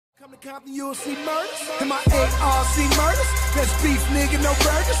From the Compton, you'll see murders. And my ARC murders. That's beef, nigga, no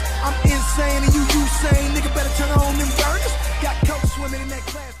burgers. I'm insane and you sane. Nigga, better turn on them burgers. Got coke swimming in that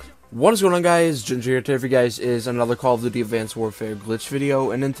class. What is going on, guys? Ginger here. Today for you guys is another Call of Duty Advanced Warfare glitch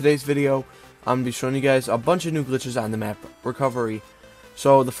video. And in today's video, I'm going to be showing you guys a bunch of new glitches on the map recovery.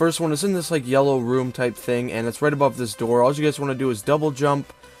 So the first one is in this like yellow room type thing, and it's right above this door. All you guys want to do is double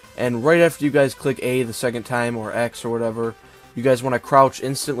jump, and right after you guys click A the second time, or X or whatever, you guys want to crouch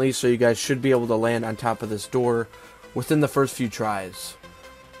instantly, so you guys should be able to land on top of this door within the first few tries.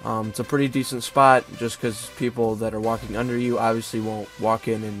 It's a pretty decent spot, just because people that are walking under you obviously won't walk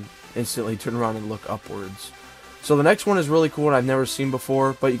in and instantly turn around and look upwards. So the next one is really cool and I've never seen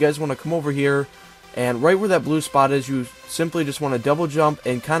before, but you guys want to come over here, and right where that blue spot is, you simply just want to double jump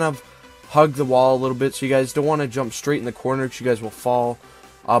and kind of hug the wall a little bit. So you guys don't want to jump straight in the corner because you guys will fall,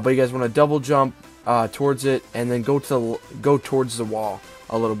 but you guys want to double jump towards it, and then go towards the wall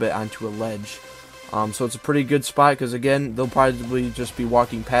a little bit onto a ledge. So it's a pretty good spot because, again, they'll probably just be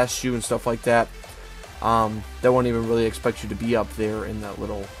walking past you and stuff like that. They won't even really expect you to be up there in that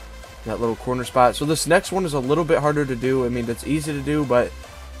little corner spot. So this next one is a little bit harder to do. I mean, it's easy to do, but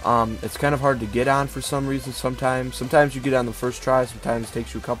it's kind of hard to get on for some reason sometimes you get on the first try, sometimes it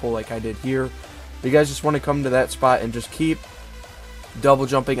takes you a couple like I did here. But you guys just want to come to that spot and just keep double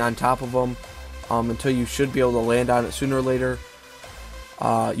jumping on top of them until you should be able to land on it sooner or later.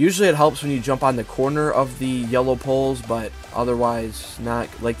 Usually it helps when you jump on the corner of the yellow poles, but otherwise not.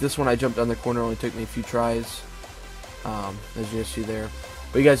 Like this one, I jumped on the corner, only took me a few tries, as you guys see there.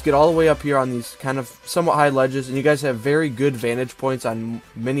 But you guys get all the way up here on these kind of somewhat high ledges, and you guys have very good vantage points on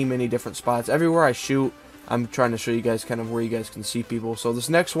many different spots. Everywhere I shoot, I'm trying to show you guys kind of where you guys can see people. So this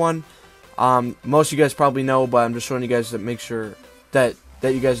next one, most of you guys probably know, but I'm just showing you guys to make sure that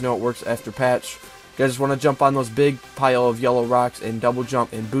you guys know it works after patch. You guys just want to jump on those big pile of yellow rocks and double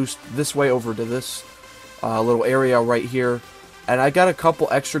jump and boost this way over to this little area right here. And I got a couple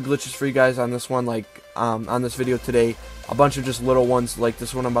extra glitches for you guys on this one, like on this video today. A bunch of just little ones like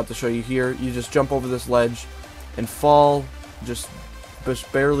this one I'm about to show you here. You just jump over this ledge and fall just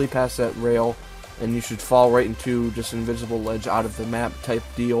barely past that rail, and you should fall right into just an invisible ledge out of the map type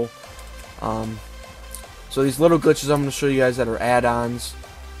deal. So these little glitches I'm going to show you guys that are add-ons,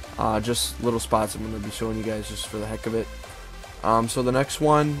 just little spots I'm going to be showing you guys just for the heck of it. So the next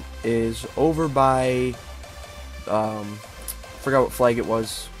one is over by, forgot what flag it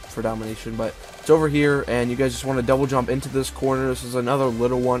was for domination, but it's over here, and you guys just want to double jump into this corner. This is another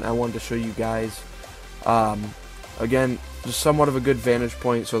little one I wanted to show you guys. Again, just somewhat of a good vantage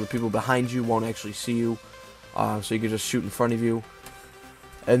point, so the people behind you won't actually see you, so you can just shoot in front of you.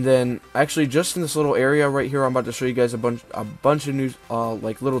 And then, actually, just in this little area right here, I'm about to show you guys a bunch of new,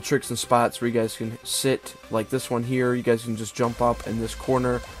 like, little tricks and spots where you guys can sit, like this one here. You guys can just jump up in this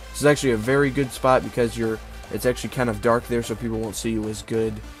corner. This is actually a very good spot because it's actually kind of dark there, so people won't see you as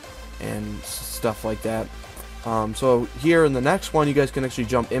good and stuff like that. So here in the next one, you guys can actually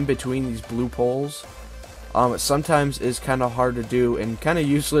jump in between these blue poles. It sometimes is kind of hard to do and kind of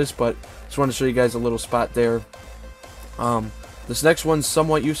useless, but just want to show you guys a little spot there. This next one's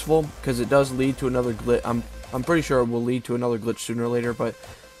somewhat useful because it does lead to another glitch. I'm pretty sure it will lead to another glitch sooner or later, but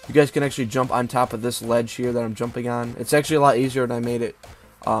you guys can actually jump on top of this ledge here that I'm jumping on. It's actually a lot easier than I made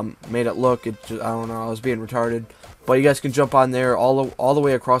it look. I don't know, I was being retarded, but you guys can jump on there all the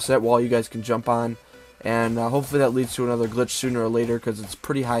way across that wall. You guys can jump on, and hopefully that leads to another glitch sooner or later because it's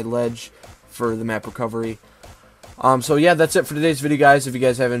pretty high ledge for the map recovery. So yeah, that's it for today's video, guys. If you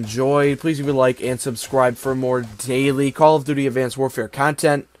guys have enjoyed, please leave a like and subscribe for more daily Call of Duty Advanced Warfare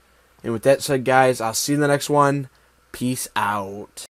content. And with that said, guys, I'll see you in the next one. Peace out.